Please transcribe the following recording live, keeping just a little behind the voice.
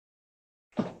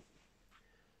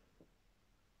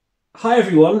Hi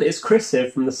everyone, it's Chris here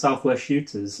from the Southwest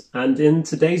Shooters, and in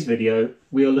today's video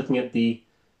we are looking at the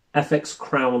FX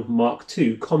Crown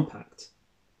MK2 Compact.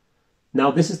 Now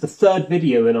this is the third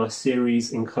video in our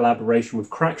series in collaboration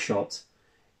with Crackshot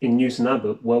in Newton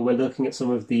Abbot, where we're looking at some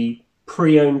of the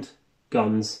pre-owned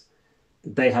guns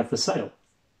that they have for sale.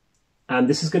 And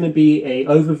this is going to be an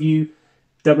overview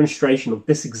demonstration of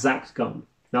this exact gun.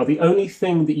 Now the only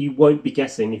thing that you won't be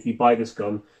getting if you buy this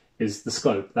gun is the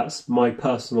scope. That's my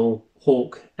personal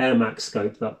Hawk Air Max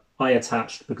scope that I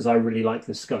attached because I really like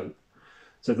this scope.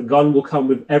 So the gun will come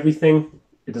with everything.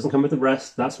 It doesn't come with the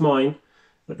rest. That's mine,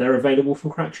 but they're available from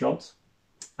Crackshot,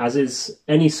 as is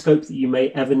any scope that you may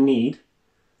ever need.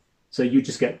 So you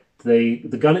just get the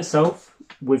gun itself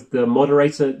with the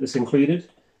moderator that's included,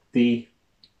 the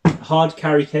hard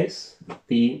carry case,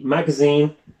 the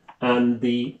magazine, and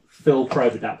the fill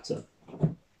probe adapter.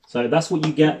 So that's what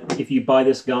you get if you buy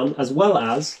this gun, as well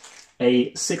as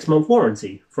a 6-month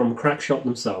warranty from Crackshot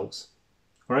themselves.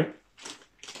 All right.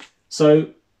 So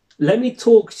let me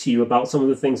talk to you about some of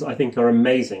the things that I think are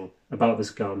amazing about this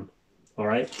gun. All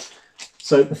right.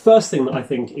 So the first thing that I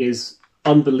think is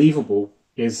unbelievable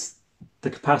is the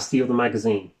capacity of the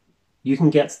magazine. You can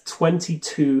get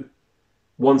 22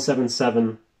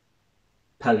 177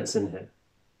 pellets in here.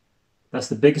 That's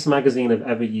the biggest magazine I've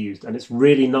ever used, and it's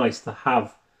really nice to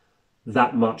have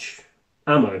that much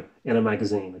ammo in a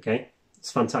magazine, okay?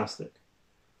 It's fantastic.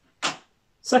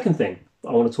 Second thing that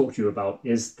I want to talk to you about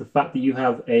is the fact that you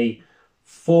have a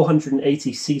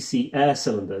 480cc air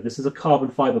cylinder. This is a carbon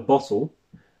fiber bottle,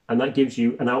 and that gives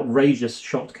you an outrageous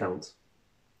shot count.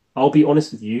 I'll be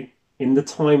honest with you, in the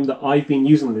time that I've been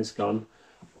using this gun,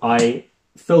 I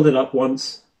filled it up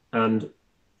once, and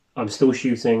I'm still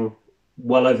shooting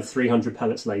well over 300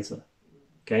 pellets later.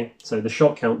 Okay, so the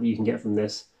shot count that you can get from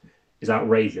this is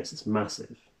outrageous. It's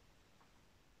massive.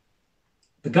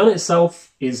 The gun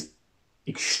itself is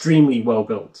extremely well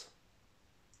built.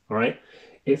 All right,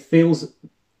 it feels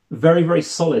very, very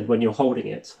solid when you're holding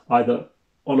it, either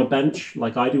on a bench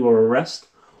like I do or a rest,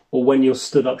 or when you're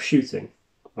stood up shooting.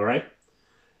 All right,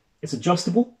 it's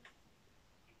adjustable.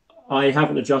 I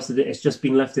haven't adjusted it. It's just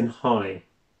been left in high,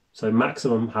 so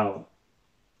maximum power.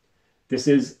 This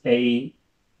is a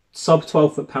sub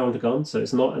 12 foot-pounder gun, so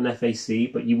it's not an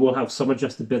FAC, but you will have some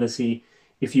adjustability.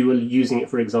 If you were using it,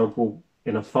 for example,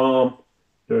 in a farm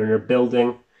or in a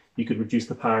building, you could reduce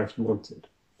the power if you wanted.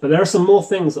 But there are some more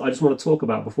things that I just want to talk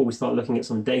about before we start looking at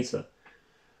some data.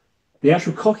 The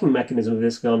actual cocking mechanism of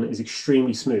this gun is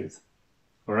extremely smooth.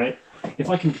 All right,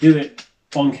 if I can do it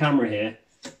on camera here,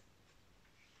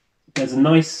 there's a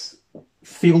nice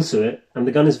feel to it, and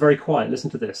the gun is very quiet. Listen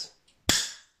to this.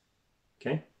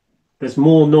 Okay, there's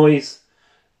more noise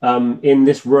in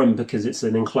this room because it's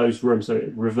an enclosed room, so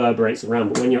it reverberates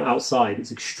around, but when you're outside,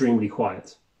 it's extremely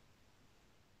quiet.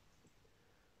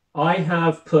 I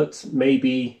have put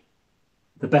maybe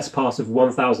the best part of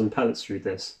 1,000 pellets through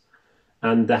this,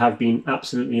 and there have been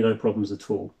absolutely no problems at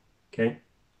all. Okay,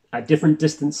 at different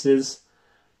distances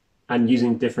and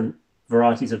using different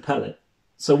varieties of pellet.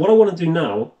 So what I want to do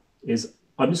now is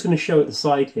I'm just going to show at the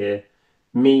side here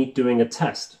me doing a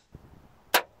test.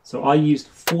 So I used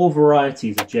 4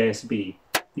 varieties of JSB,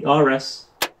 the RS,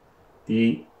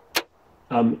 the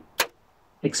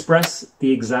Express,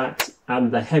 the Exact,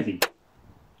 and the Heavy.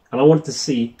 And I wanted to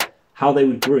see how they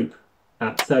would group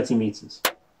at 30 meters.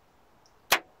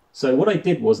 So what I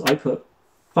did was I put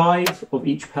 5 of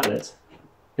each pellet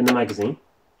in the magazine,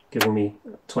 giving me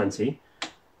 20.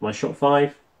 And I shot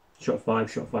 5, shot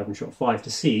 5, shot 5, and shot 5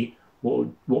 to see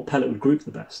what pellet would group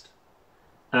the best.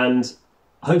 And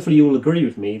hopefully you will agree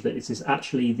with me that it is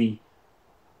actually the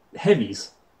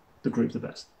heavies that group the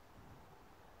best.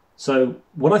 So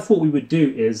what I thought we would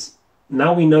do is,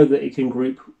 now we know that it can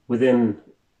group within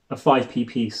a 5p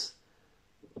piece,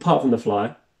 apart from the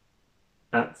flyer,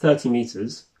 at 30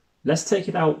 meters, let's take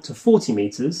it out to 40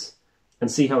 meters and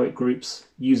see how it groups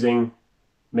using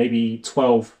maybe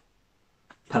 12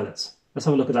 pellets. Let's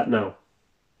have a look at that now.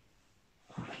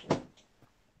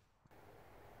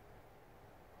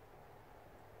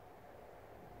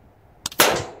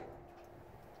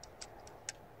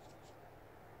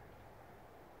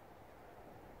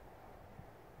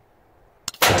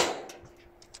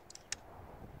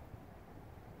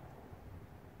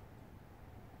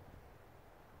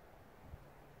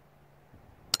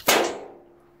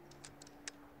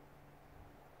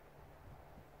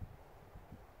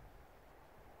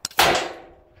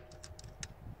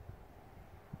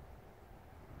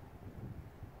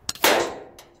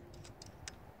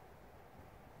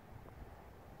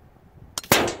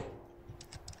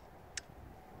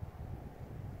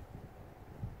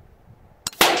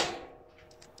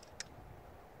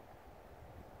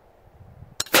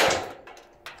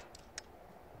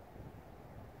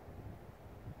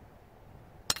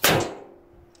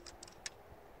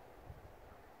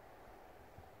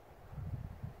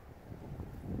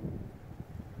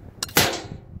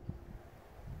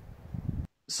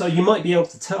 So you might be able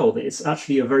to tell that it's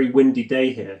actually a very windy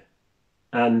day here,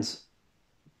 and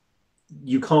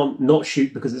you can't not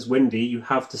shoot because it's windy. You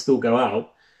have to still go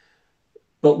out.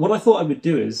 But what I thought I would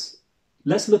do is,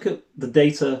 let's look at the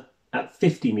data at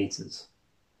 50 meters,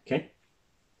 okay?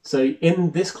 So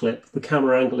in this clip, the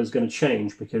camera angle is going to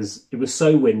change because it was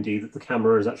so windy that the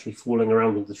camera is actually falling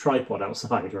around with the tripod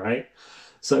outside, right?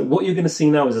 So what you're going to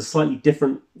see now is a slightly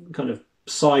different kind of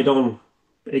side-on,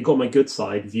 it got my good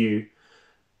side view,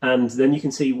 and then you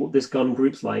can see what this gun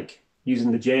group's like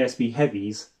using the JSB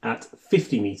Heavies at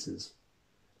 50 meters.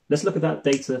 Let's look at that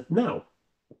data now.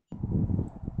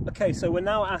 Okay, so we're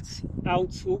now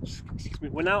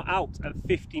we're now out at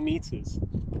 50 meters.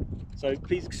 So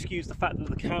please excuse the fact that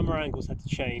the camera angles had to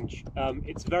change.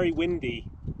 It's very windy,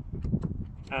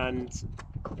 and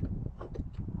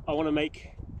I want to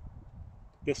make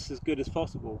this as good as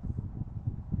possible.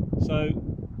 So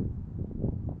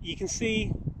you can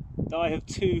see that I have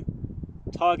 2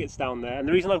 targets down there, and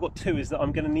the reason I've got 2 is that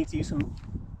I'm going to need to use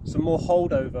some more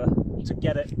holdover to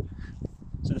get it.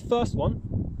 So the first one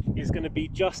is going to be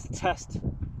just a test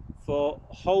for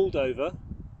holdover,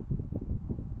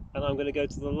 and I'm going to go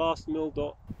to the last mil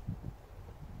dot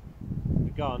of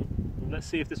the gun, and let's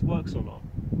see if this works or not.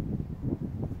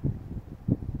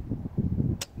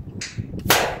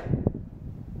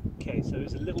 Okay, so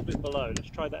it's a little bit below. Let's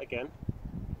try that again.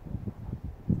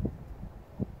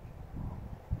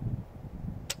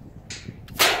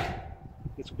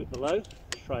 A little bit below.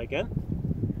 Let's try again.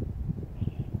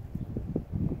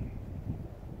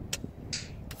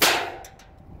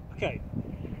 Okay,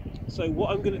 so what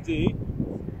I'm going to do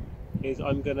is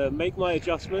I'm going to make my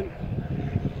adjustment,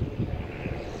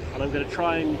 and I'm going to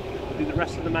try and do the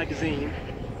rest of the magazine.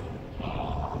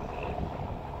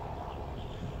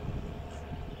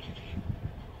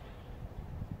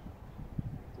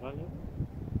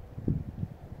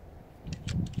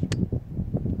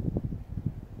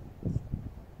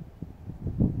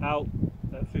 Out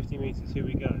at 50 meters, here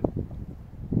we go.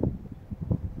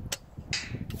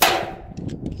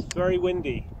 It's very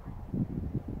windy.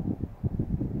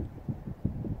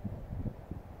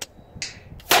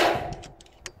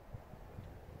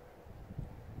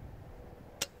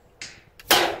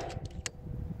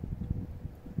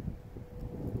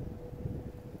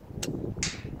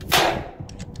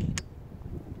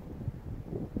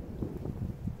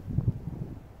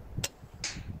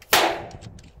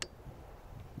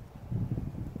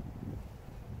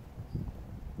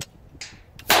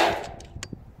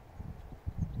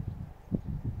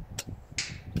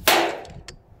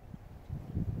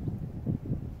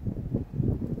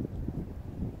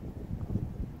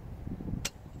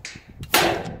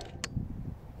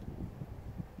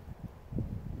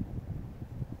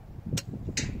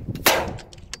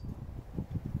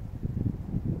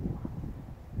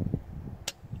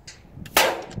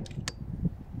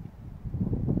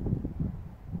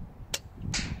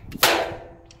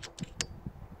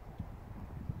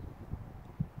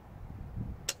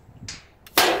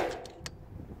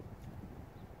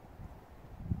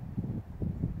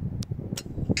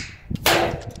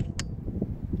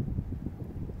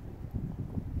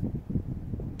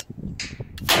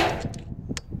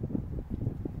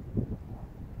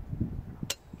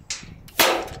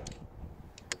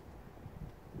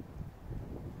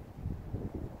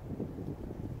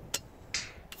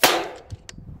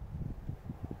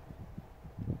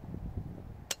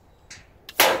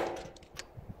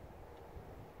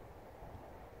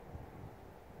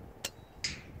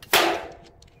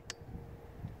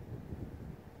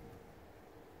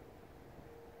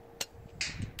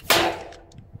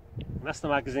 And that's the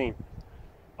magazine.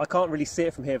 I can't really see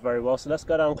it from here very well, so let's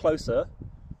go down closer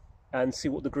and see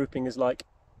what the grouping is like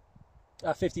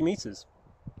at 50 meters.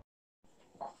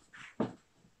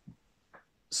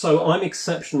 So I'm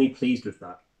exceptionally pleased with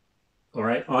that. All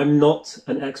right, I'm not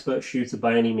an expert shooter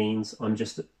by any means. I'm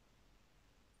just a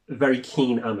very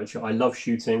keen amateur. I love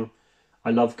shooting, I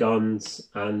love guns,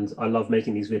 and I love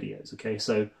making these videos, okay?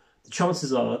 So the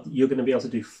chances are you're going to be able to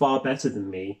do far better than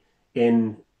me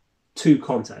in 2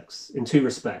 contexts, in 2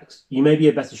 respects. You may be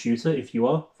a better shooter. If you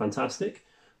are, fantastic.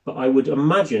 But I would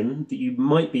imagine that you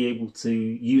might be able to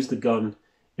use the gun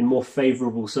in more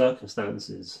favourable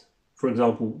circumstances. For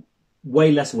example,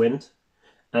 way less wind,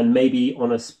 and maybe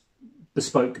on a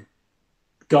bespoke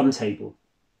gun table,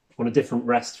 on a different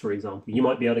rest, for example. You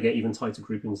might be able to get even tighter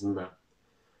groupings than that.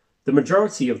 The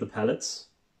majority of the pellets,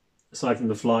 aside from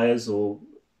the flyers or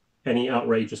any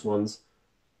outrageous ones,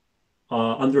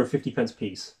 are under a 50p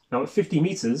piece. Now at 50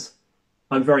 meters,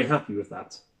 I'm very happy with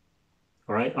that.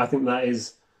 All right, I think that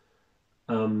is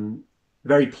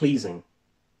very pleasing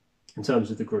in terms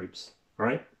of the groups. All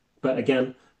right, But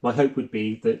again, my hope would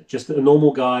be that just a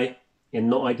normal guy in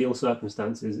not ideal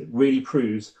circumstances, it really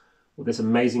proves what this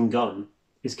amazing gun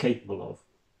is capable of.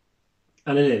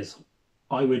 And it is.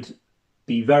 I would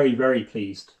be very, very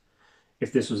pleased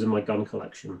if this was in my gun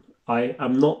collection. I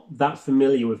am not that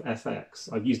familiar with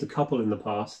FX. I've used a couple in the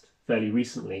past, fairly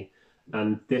recently,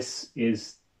 and this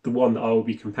is the one that I will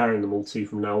be comparing them all to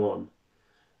from now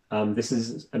on. This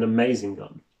is an amazing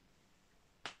gun.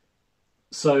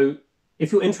 So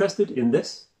if you're interested in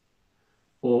this,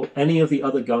 or any of the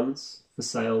other guns for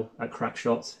sale at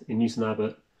Crackshot in Newton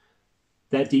Abbot,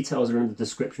 their details are in the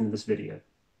description of this video.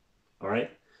 All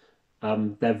right?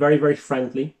 They're very, very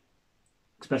friendly,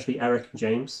 especially Eric and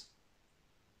James,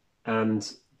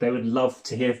 and they would love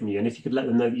to hear from you. And if you could let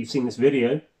them know that you've seen this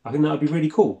video, I think that would be really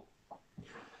cool.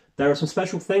 There are some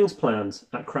special things planned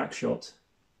at Crackshot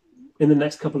in the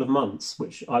next couple of months,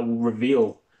 which I will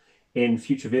reveal in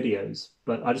future videos.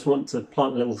 But I just want to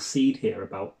plant a little seed here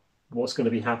about what's going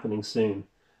to be happening soon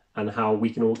and how we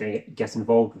can all get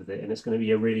involved with it. And it's going to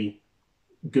be a really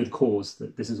good cause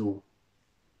that this is all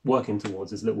working towards.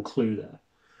 There's a little clue there.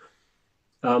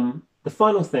 The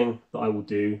final thing that I will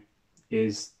do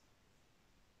is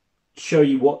show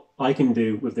you what I can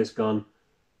do with this gun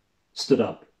stood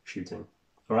up shooting.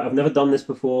 All right, I've never done this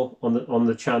before on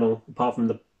the channel, apart from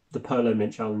the Polo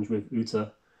Mint Challenge with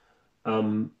Uta.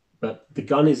 But the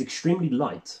gun is extremely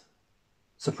light,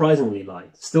 surprisingly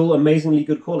light. Still amazingly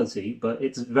good quality, but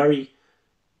it's very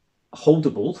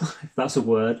holdable, if that's a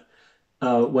word,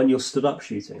 when you're stood up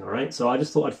shooting, all right? So I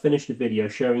just thought I'd finish the video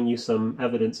showing you some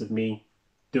evidence of me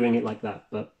doing it like that.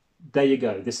 But there you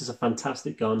go. This is a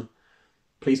fantastic gun.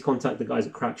 Please contact the guys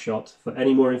at Crackshot for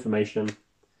any more information. It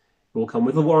will come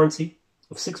with a warranty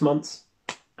of 6 months,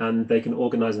 and they can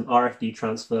organise an RFD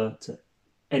transfer to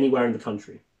anywhere in the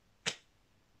country.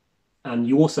 And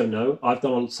you also know, I've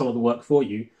done some of the work for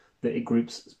you, that it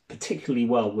groups particularly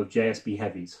well with JSB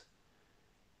Heavies.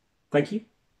 Thank you,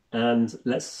 and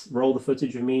let's roll the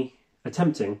footage of me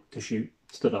attempting to shoot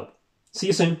stood up. See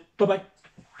you soon. Bye-bye.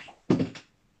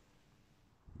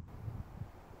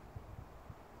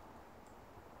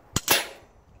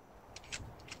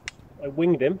 I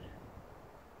winged him.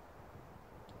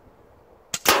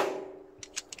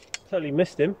 Totally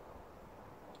missed him.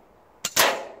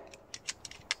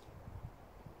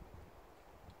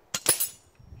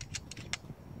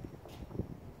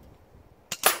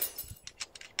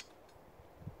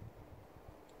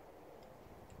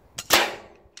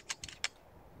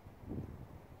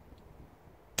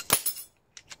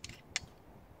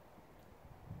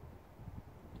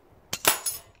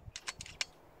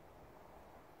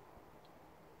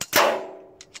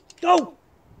 Go!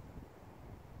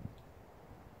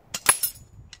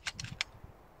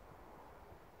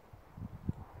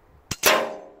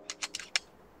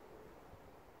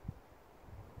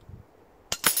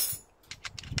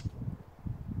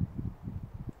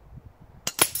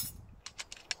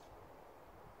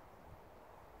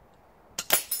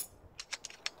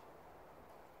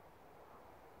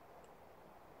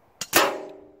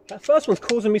 That first one's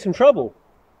causing me some trouble.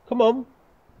 Come on.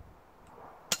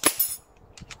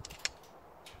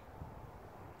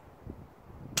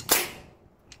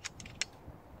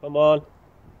 Come on.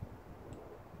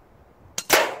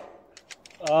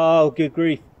 Oh, good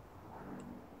grief.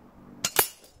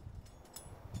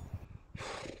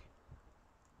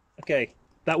 Okay,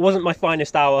 that wasn't my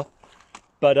finest hour,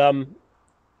 but out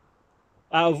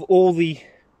of all the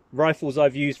rifles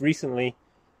I've used recently,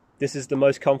 this is the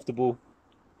most comfortable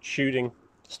shooting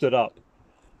stood up.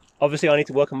 Obviously I need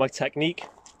to work on my technique,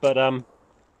 but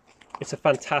it's a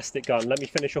fantastic gun. Let me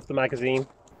finish off the magazine,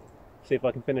 see if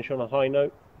I can finish on a high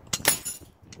note.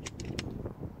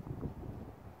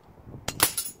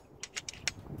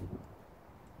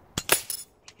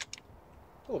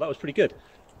 Oh, that was pretty good.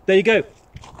 There you go.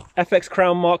 FX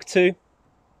Crown Mark II.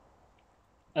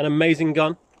 An amazing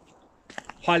gun.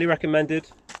 Highly recommended.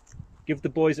 Give the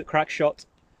boys at Crackshot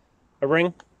a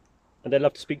ring, and they'd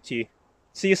love to speak to you.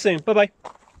 See you soon. Bye-bye.